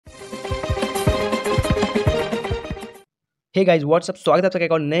Hey guys what's up, स्वागत है आपका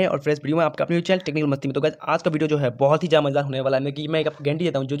एक और नए और फ्रेश वीडियो में आपका अपने चैनल टेक्निकल मस्ती में। तो गाइस आज का वीडियो जो है बहुत ही ज़्यादा मजेदार होने वाला है, कि मैं एक आपको गारंटी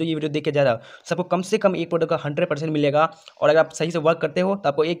देता हूँ जो ये वीडियो देख के जा रहा है सबको कम से कम एक प्रोडक्ट का 100% मिलेगा। और अगर आप सही से वर्क करते हो तो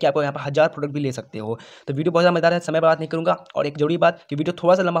आपको आपको यहाँ पर 1000 प्रोडक्ट भी ले सकते हो। तो वीडियो बहुत ज़्यादा मजेदार है, समय बर्बाद नहीं करूँगा। और एक जरूरी बात कि वीडियो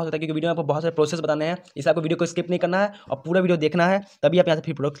थोड़ा सा लंबा हो सकता है क्योंकि वीडियो में आपको बहुत सारे प्रोसेस बताने हैं, इसलिए आपको वीडियो को स्किप नहीं करना है और पूरा वीडियो देखना है, तभी आप यहाँ से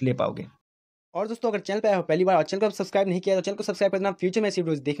फ्री प्रोडक्ट ले पाओगे। और दोस्तों अगर चैनल पे आए हो पहली बार और चैनल को सब्सक्राइब नहीं किया तो चैनल को सब्सक्राइब करना फ्यूचर में ऐसी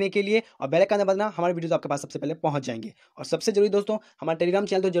वीडियोस देखने के लिए, और बेल आइकन दबाना, हमारे वीडियोस आपके पास सबसे पहले पहुंच जाएंगे। और सबसे जरूरी दोस्तों हमारा टेलीग्राम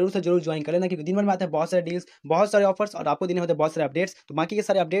चैनल तो जरूर से जरूर ज्वाइन कर लेना, क्योंकि दिन भर में आते हैं बहुत सारे डील्स, बहुत सारे ऑफर्स और आपको देने होते हैं बहुत सारे अपडेट्स। तो बाकी के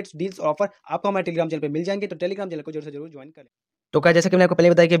सारे अपडेट्स, डील्स और ऑफर आपको हमारे टेलीग्राम चैनल पर मिल जाएंगे, तो टेलीग्राम चैनल को जरूर से जरूर ज्वाइन करें। तो क्या जैसे कि मैंने आपको पहले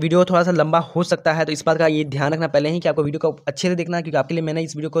बताया कि वीडियो थोड़ा सा लंबा हो सकता है, तो इस बात का ये ध्यान रखना पहले ही कि आपको वीडियो को अच्छे से देखना है, क्योंकि आपके लिए मैंने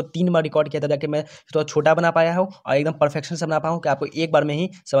इस वीडियो को 3 बार रिकॉर्ड किया था ताकि मैं थोड़ा छोटा बना पाया हूँ और एकदम परफेक्शन से बना पाऊँ कि आपको एक बार में ही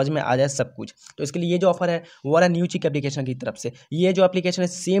समझ में आ जाए सब कुछ। तो इसके लिए ये जो ऑफर है वो वाला न्यूचिक एप्लीकेशन की तरफ से, ये जो एप्लीकेशन है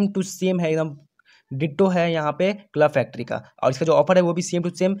सेम टू सेम है, एकदम डिट्टो है यहाँ पे क्लब फैक्ट्री का। और इसका जो ऑफर है वो भी same to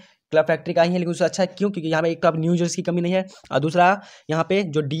same club factory का ही है, लेकिन उससे अच्छा है क्यों, क्योंकि यहाँ पे एक तो आप न्यू यूजर्स की कमी नहीं है, और दूसरा यहाँ पे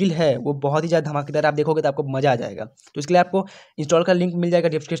जो डील है वो बहुत ही ज़्यादा धमाकेदार, आप देखोगे तो आपको मज़ा आ जाएगा। तो इसके लिए आपको इंस्टॉल का लिंक मिल जाएगा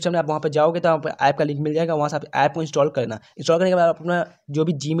डिस्क्रिप्शन में, आप वहाँ पर जाओगे तो आप ऐप का लिंक मिल जाएगा, वहाँ से आप ऐप को इंस्टॉल करना। इंस्टॉल करने के बाद अपना जो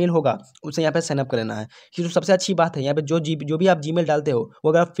भी जीमेल होगा उसे यहाँ पे साइनअप कर लेना है। कि जो सबसे अच्छी बात है यहाँ पे जो भी आप जीमेल डालते हो,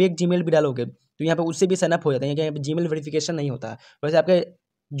 वो अगर आप फेक जीमेल भी डालोगे तो यहाँ पे उससे भी साइनअप हो जाता है, यहाँ पे जीमेल वेरिफिकेशन नहीं होता है। वैसे आपके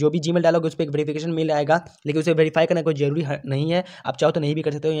जो भी जीमेल डालोगे उस पर एक वेरिफिकेशन मेल आएगा, लेकिन उसे वेरीफाई करना कोई जरूरी नहीं है, आप चाहो तो नहीं भी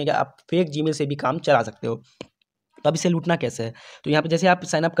कर सकते हो, या आप फेक जीमेल से भी काम चला सकते हो। तो अब इसे लूटना कैसे है, तो यहाँ पे जैसे आप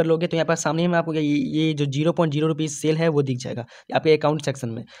साइन अप कर लोगे तो यहाँ पर सामने में आपको ये जो 0.0 रुपीज़ सेल है वो दिख जाएगा आपके अकाउंट सेक्शन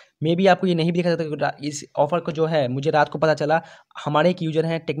में। मे बी आपको ये नहीं भी दिखा सकता, इस ऑफर को जो है मुझे रात को पता चला, हमारे एक यूजर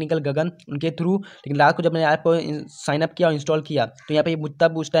हैं टेक्निकल गगन, उनके थ्रू। लेकिन रात को जब मैंने ऐप को साइन अप किया और इंस्टॉल किया तो यहाँ पे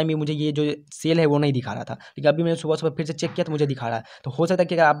तब उस टाइम भी मुझे ये जो सेल है वो नहीं दिखा रहा था, लेकिन अभी मैंने सुबह सुबह फिर से चेक किया तो मुझे दिखा रहा है। तो हो सकता है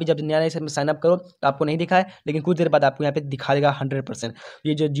कि अगर आप भी जब नया नया साइन अप करो तो आपको नहीं दिखाए, लेकिन कुछ देर बाद आपको यहाँ पे दिखा देगा 100%।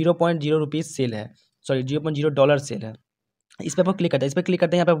 ये जो 0.0 रुपीज़ सेल है, सॉरी $0.0 सेल है, इस पर आपको क्लिक करते हैं। इस पर क्लिक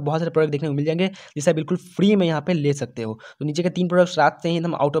करते हैं, यहाँ पे बहुत सारे प्रोडक्ट देखने को मिल जाएंगे जिसे आप बिल्कुल फ्री में यहाँ पे ले सकते हो। तो नीचे के 3 प्रोडक्ट्स रात से ही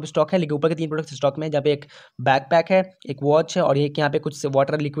एकदम आउट ऑफ स्टॉक है, लेकिन ऊपर के 3 प्रोडक्ट्स स्टॉक में है, जहाँ पे एक बैकपैक है, एक वॉच है और एक यहाँ पे कुछ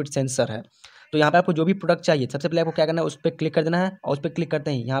वाटर लिक्विड सेंसर है। तो यहाँ पे आपको जो भी प्रोडक्ट चाहिए सबसे पहले आपको क्या करना है, उस पर क्लिक कर देना है, और उस पर क्लिक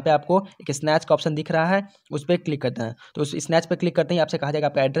करते ही यहाँ पे आपको एक स्नैच का ऑप्शन दिख रहा है, उस पर क्लिक करना है। तो उस स्नैच पर क्लिक करते ही आपसे कहा जाएगा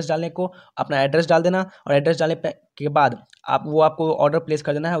आपका एड्रेस डालने को, अपना एड्रेस डाल देना, और एड्रेस डालने के बाद आपको ऑर्डर प्लेस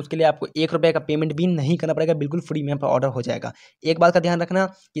कर देना है। उसके लिए आपको ₹1 का पेमेंट भी नहीं करना पड़ेगा, बिल्कुल फ्री में यहाँ पर ऑर्डर हो जाएगा। एक बात का ध्यान रखना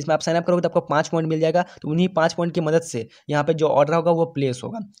कि इसमें आप साइन अप करोगे तो आपको 5 पॉइंट मिल जाएगा, तो उन्हीं 5 पॉइंट की मदद से यहाँ पे जो ऑर्डर होगा वो प्लेस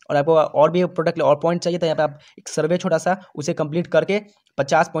होगा। और आपको और भी प्रोडक्ट और पॉइंट चाहिए तो यहाँ पे आप एक सर्वे छोटा सा उसे कंप्लीट करके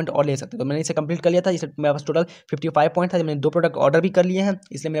 50 पॉइंट और ले सकते हो। तो मैंने इसे कंप्लीट कर लिया था, इसे मेरे पास टोटल 55 पॉइंट था, मैंने 2 प्रोडक्ट ऑर्डर भी कर लिए हैं,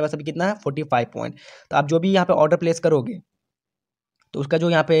 इसलिए मेरे पास अभी कितना है 45 पॉइंट। तो आप जो भी यहाँ पे ऑर्डर प्लेस करोगे तो उसका जो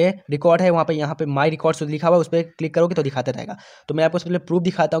यहाँ पे रिकॉर्ड है वहाँ पे माई रिकॉर्ड्स लिखा हुआ है, उस पर क्लिक करोगे तो दिखाते रहेगा। तो मैं आपको सबसे पहले प्रूफ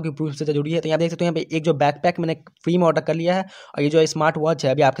दिखाता हूँ कि प्रूफ से जरूरी है। तो यहाँ देख सकते हो, यहाँ पे एक जो बैकपैक मैंने फ्री में ऑर्डर कर लिया है, और ये जो स्मार्ट वॉच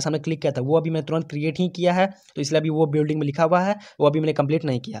है अभी आपके सामने क्लिक किया था वो अभी मैंने तुरंत क्रिएट ही किया है, तो इसलिए अभी वो बिल्डिंग में लिखा हुआ है, वो अभी मैंने कंप्लीट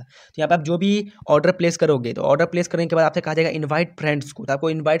नहीं किया। तो यहाँ पे आप जो भी ऑर्डर प्लेस करोगे तो ऑर्डर प्लेस करने के बाद आपसे कहा जाएगा इन्वाइट फ्रेंड्स को, तो आपको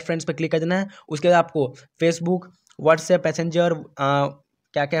इन्वाइट फ्रेंड्स पर क्लिक कर देना है। उसके बाद आपको फेसबुक, व्हाट्सएप, मैसेंजर,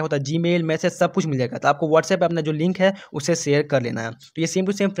 क्या क्या होता है, जीमेल, मैसेज, सब कुछ मिल जाएगा। तो आपको व्हाट्सएप पे अपना जो लिंक है उसे शेयर कर लेना है। तो ये same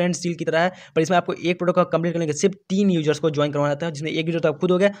to same friends deal की तरह है, पर इसमें आपको एक प्रोडक्ट का कंप्लीट करने के सिर्फ 3 यूजर्स को ज्वाइन करवाना था, जिसमें एक यूजर तो आप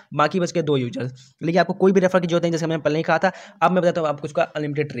खुद हो गया, बाकी बच के 2 यूजर्स। लेकिन आपको कोई भी रेफर की जरूरत नहीं, जैसे मैंने पहले ही कहा था। अब मैं बताता हूँ आपको उसका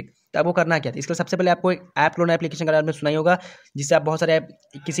अनलिमिटेड ट्रिक। तो आपको करना क्या था, इसके सबसे पहले आपको एक ऐप क्लोन एप्लीकेशन का आपने सुना ही होगा, जिससे आप बहुत सारे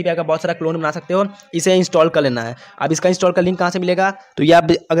किसी भी ऐप का बहुत सारा क्लोन बना सकते हो, इसे इंस्टॉल कर लेना है। अब इसका इंस्टॉल का लिंक कहाँ से मिलेगा, तो ये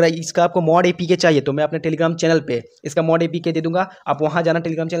आप अगर इसका आपको मॉड एपीके चाहिए तो मैं अपने टेलीग्राम चैनल पे इसका मॉड एपीके दे दूंगा, आप वहाँ जाना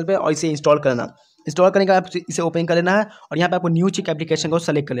टेलीग्राम चैनल पे और इसे इंस्टॉल करना। इंस्टॉल करने के बाद इसे ओपन कर लेना है, और यहाँ पे आपको न्यूचिक एप्लीकेशन को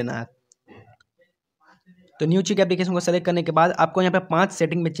सेलेक्ट कर लेना है। तो न्यूचिक एप्लीकेशन को सेलेक्ट करने के बाद आपको यहाँ पे 5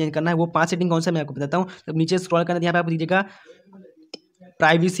 सेटिंग में चेंज करना है। वो 5 सेटिंग कौन सा मैं आपको बताता हूँ। जब नीचे स्क्रॉल करना है यहाँ पे आप दीजिएगा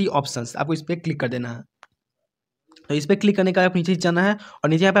प्राइवेसी ऑप्शंस, आपको इस पर क्लिक कर देना है। तो इस पर क्लिक करने का आप नीचे जाना है, और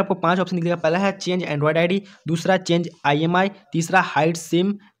नीचे यहाँ पे आपको 5 ऑप्शन दिखेगा। पहला है चेंज एंड्रॉइड आईडी, दूसरा चेंज आईएमआई, तीसरा hide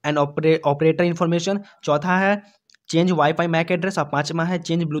SIM and operator information, चौथा है चेंज वाईफाई मैक एड्रेस, और 5वां है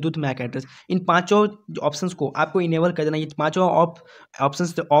चेंज ब्लूटूथ मैक एड्रेस। इन 5 ऑप्शंस को आपको इनेबल कर देना है। ये 5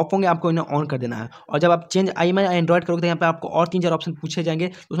 ऑप्शंस ऑफ होंगे, आपको इन्हें ऑन कर देना है। और जब आप चेंज आईएमआई एंड्रॉइड करोगे तो यहाँ पे आपको और 3-4 ऑप्शन पूछे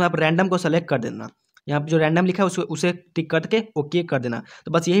जाएंगे, उसमें आप रैंडम को सेलेक्ट कर देना। यहाँ पे जो रैंडम लिखा है उसे टिक करके ओके कर देना।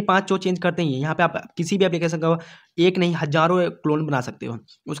 तो बस यही 5 जो चेंज करते हैं, यहाँ पे आप किसी भी एप्लीकेशन का एक नहीं हजारों क्लोन बना सकते हो।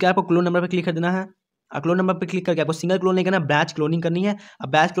 उसके आपको क्लोन नंबर पे क्लिक कर देना है। क्लोन नंबर पे क्लिक करके आपको सिंगल क्लोन नहीं करना, बैच क्लोनिंग करनी है। अब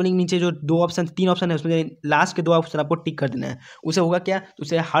बैच क्लोनिंग नीचे जो 3 ऑप्शन है उसमें लास्ट के 2 ऑप्शन आपको टिक कर देना है। उसे होगा क्या,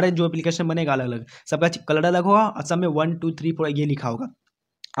 उसे हर जो एप्लीकेशन बनेगा अलग अलग, सबका कलर अलग होगा और सब में 1 2 3 4 ये लिखा होगा।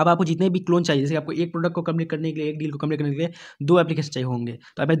 अब आपको जितने भी क्लोन चाहिए, जैसे आपको एक प्रोडक्ट को कंप्लीट करने के लिए, एक डील को कंप्लीट करने के लिए 2 एप्लीकेशन चाहिए होंगे,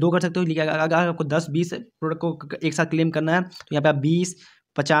 तो आप 2 कर सकते हो। लेकिन अगर आपको 10-20 प्रोडक्ट को एक साथ क्लेम करना है तो यहाँ पे आप 20,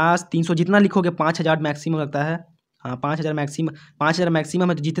 50, 300 जितना लिखोगे, 5000 मैक्सिमम लगता है। हाँ, 5000 मैक्सिमम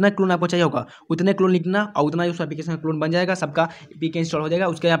है। तो जितना क्लोन आपको चाहिए होगा उतने क्लोन लिखना और उतना ही उस एप्लीकेशन का क्लोन बन जाएगा, सबका एपीके इंस्टॉल हो जाएगा।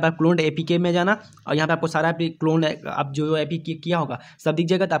 उसके यहाँ पे आप क्लोन एपीके में जाना और यहाँ पे आपको सारा क्लोन आप जो एपीके किया होगा सब दिख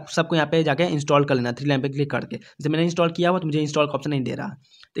जाएगा। तो आप सबको यहाँ पे जाके इंस्टॉल कर लेना, 3 लाइन पे क्लिक करके। जैसे मैंने इंस्टॉल किया हुआ तो मुझे इंस्टॉल का ऑप्शन नहीं दे रहा।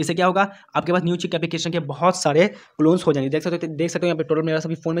 तो इससे क्या होगा, आपके पास न्यूचिक एप्लीकेशन के बहुत सारे क्लोन्स हो जाएंगे। देख सकते हो यहाँ पे टोटल मेरा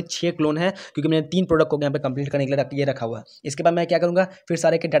सभी फोन में 6 क्लोन है, क्योंकि मैंने 3 प्रोडक्ट को यहाँ पे कंप्लीट करने के लिए ये रखा हुआ है। इसके बाद मैं क्या करूँगा, फिर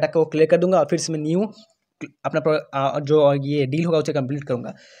सारे के डाटा को क्लियर कर दूंगा और फिर से मैं न्यू अपना जो ये डील होगा उसे कंप्लीट करूंगा।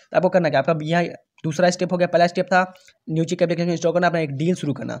 तो आपको करना क्या, आपका यह दूसरा स्टेप हो गया। पहला स्टेप था न्यूचिक एप्लीकेशन इंस्टॉल करना, अपना एक डील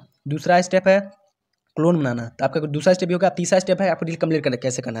शुरू करना। दूसरा स्टेप है क्लोन बनाना। तो आपका दूसरा स्टेप भी होगा। तीसरा स्टेप है आपको डील कंप्लीट करना,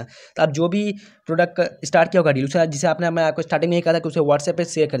 कैसे करना है। तो आप जो भी प्रोडक्ट स्टार्ट किया होगा डील, उसे जिसे मैं आपको स्टार्टिंग में ये कहा था कि उसे व्हाट्सएप पे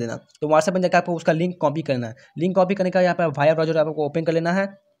शेयर कर देना। तो व्हाट्सएप में जाकर आपको उसका लिंक कॉपी करना है। लिंक कॉपी करने का यहाँ पर वाया ब्राउज़र आपको ओपन कर लेना है।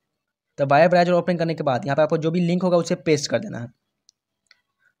 तो वाया ब्राउज़र ओपन करने के बाद यहाँ पर आपको जो भी लिंक होगा उसे पेस्ट कर देना है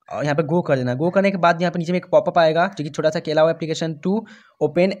और यहाँ पे गो कर देना। गो करने के बाद यहाँ पे नीचे में एक पॉपअप आएगा जो कि छोटा सा केला हुआ एप्लीकेशन टू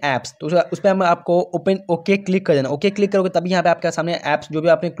ओपन ऐप्स। तो उस पर हम आपको ओपन ओके क्लिक कर देना। ओके क्लिक करोगे तभी यहाँ पे आपके सामने ऐप्स जो भी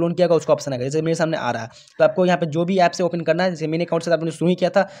आपने क्लोन किया होगा उसका ऑप्शन आएगा। जैसे मेरे सामने आ रहा है, तो आपको यहाँ पे जो भी ऐप से ओपन करना है, जैसे मेरे अकाउंट से आपने शुरू ही किया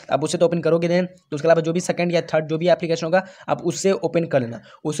था आप उससे तो ओपन करोगे नहीं। तो उसके अलावा जो भी सेकंड या थर्ड जो भी एप्लीकेशन होगा आप उससे ओपन कर लेना।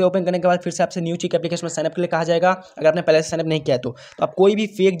 उससे ओपन करने के बाद फिर से आपसे न्यूचिक एप्लीकेशन में साइनअप के लिए कहा जाएगा। अगर आपने पहले से साइनअप नहीं किया तो आप कोई भी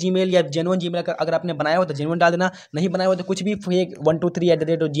फेक जीमेल या जेन्युइन जीमेल अगर आपने बनाया हो तो जेन्युइन डाल देना, नहीं बनाया हो तो कुछ भी फेक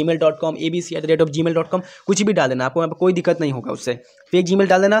 123@gmail.com abc@gmail.com कुछ भी डाल देना। आपको यहाँ पर कोई दिक्कत नहीं होगा, उससे फेक जीमेल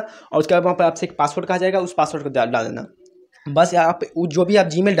डाल देना और उसके बाद वहाँ पर आपसे एक पासवर्ड कहा जाएगा, उस पासवर्ड को डाल देना। बस आप जो भी आप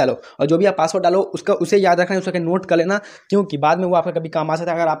जीमेल डालो और जो भी आप पासवर्ड डालो उसे याद रखना है, उसका नोट कर लेना, क्योंकि बाद में वो आपका कभी काम आ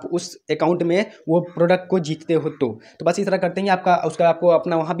सकता है अगर आप उस अकाउंट में वो प्रोडक्ट को जीतते हो तो बस इस तरह करते हैं आपको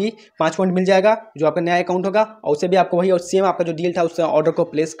अपना वहाँ भी 5 पॉइंट मिल जाएगा जो आपका नया अकाउंट होगा। और उससे भी आपको वही और सेम आपका जो डील था उससे ऑर्डर को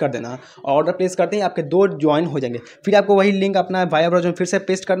प्लेस कर देना और ऑर्डर प्लेस करते ही आपके 2 ज्वाइन हो जाएंगे। फिर आपको वही लिंक अपना वाया ब्राउज़र में फिर से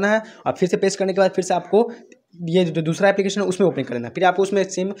पेस्ट करना है और फिर से पेस्ट करने के बाद फिर से आपको ये जो दूसरा एप्लीकेशन है उसमें ओपन कर लेना। फिर आपको उसमें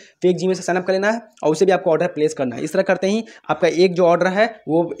सेम फेक जीमेल से साइनअप कर लेना है और उसे भी आपको ऑर्डर प्लेस करना है। इस तरह करते ही आपका एक जो ऑर्डर है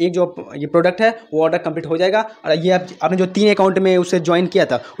वो एक जो ये प्रोडक्ट है वो ऑर्डर कंप्लीट हो जाएगा। और ये आपने जो 3 अकाउंट में उसे ज्वाइन किया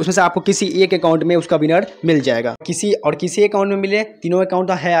था उसमें से आपको किसी एक अकाउंट में उसका विनर मिल जाएगा। किसी अकाउंट में मिले, तीनों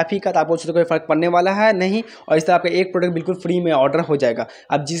अकाउंट है आप ही का, तो आपको उससे कोई फर्क पड़ने वाला है नहीं। और इस तरह आपका एक प्रोडक्ट बिल्कुल फ्री में ऑर्डर हो जाएगा।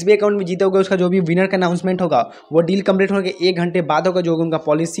 आप जिस भी अकाउंट में जीतोगे उसका जो भी विनर का अनाउंसमेंट होगा वो डील कंप्लीट होने के 1 घंटे बाद होगा, जो उनका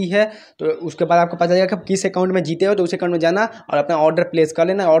पॉलिसी है। तो उसके बाद आपको पता चलेगा कि किस अकाउंट में जीते हो, तो उस अकाउंट में जाना और अपना ऑर्डर प्लेस कर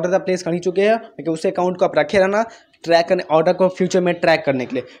लेना। ऑर्डर तो प्लेस कर ही चुके हैं लेकिन उस अकाउंट को आप रखे रहना ट्रैक करने, ऑर्डर को फ्यूचर में ट्रैक करने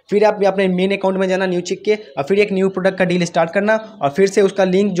के लिए। फिर आप अपने मेन अकाउंट में जाना न्यूचिक के और फिर एक न्यू प्रोडक्ट का डील स्टार्ट करना और फिर से उसका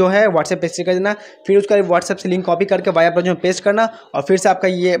लिंक जो है व्हाट्सएप पे शेयर कर देना। फिर उसका व्हाट्सएप से लिंक कॉपी करके वाया ब्राउज़र में पेस्ट करना और फिर से आपका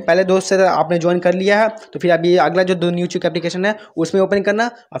ये पहले दोस्त से आपने ज्वाइन कर लिया है तो फिर आप ये अगला जो 2 न्यूचिक एप्लीकेशन है उसमें ओपन करना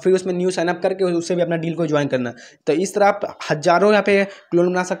और फिर उसमें न्यू साइनअप करके उससे भी अपना डील को ज्वाइन करना। तो इस तरह आप हज़ारों यहाँ पे क्लोन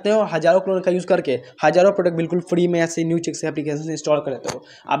बना सकते हो। हज़ारों क्लोन का यूज़ करके हज़ारों प्रोडक्ट बिल्कुल फ्री में ऐसे न्यूचिक से एप्लीकेशन से इंस्टॉल कर लेते हो।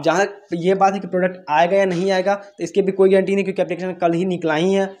 आप जहाँ ये बात है कि प्रोडक्ट आएगा या नहीं आएगा तो इसकी भी कोई गारंटी नहीं, क्योंकि एप्लीकेशन कल ही निकला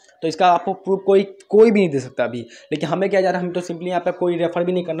ही है तो इसका आपको प्रूफ कोई भी नहीं दे सकता अभी। लेकिन हमें क्या जा रहा है, हम तो सिंपली यहाँ पे कोई रेफर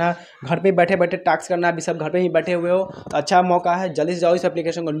भी नहीं करना है, घर पे बैठे बैठे टास्क करना है। अभी सब घर पे ही बैठे हुए हो तो अच्छा मौका है, जल्दी से जाओ इस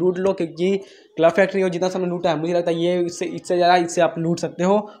एप्लीकेशन को लूट लो, क्योंकि क्लब फैक्ट्री हो जितना समय लूटा है मुझे लगता है ये इससे ज़्यादा इससे आप लूट सकते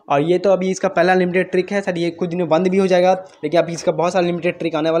हो। और ये तो अभी इसका पहला लिमिटेड ट्रिक है, सर ये कुछ दिनों बंद भी हो जाएगा, लेकिन अभी इसका बहुत सारा लिमिटेड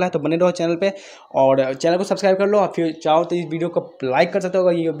ट्रिक आने वाला है। तो बने रहो चैनल पे और चैनल को सब्सक्राइब कर लो और फिर चाहो तो इस वीडियो को लाइक कर सकते हो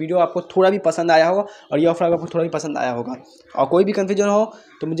अगर ये वीडियो आपको थोड़ा भी पसंद आया होगा और ये ऑफर आपको थोड़ा भी पसंद आया होगा। और कोई भी कन्फ्यूजन हो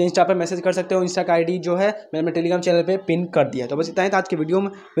तो मुझे इंस्टा पर मैसेज कर सकते हो। इंस्टा का आईडी जो है मैंने अपने टेलीग्राम चैनल पे पिन कर दिया। तो बस इतना ही था आज के वीडियो में,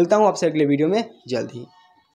 मिलता हूँ आपसे अगले वीडियो में जल्द ही।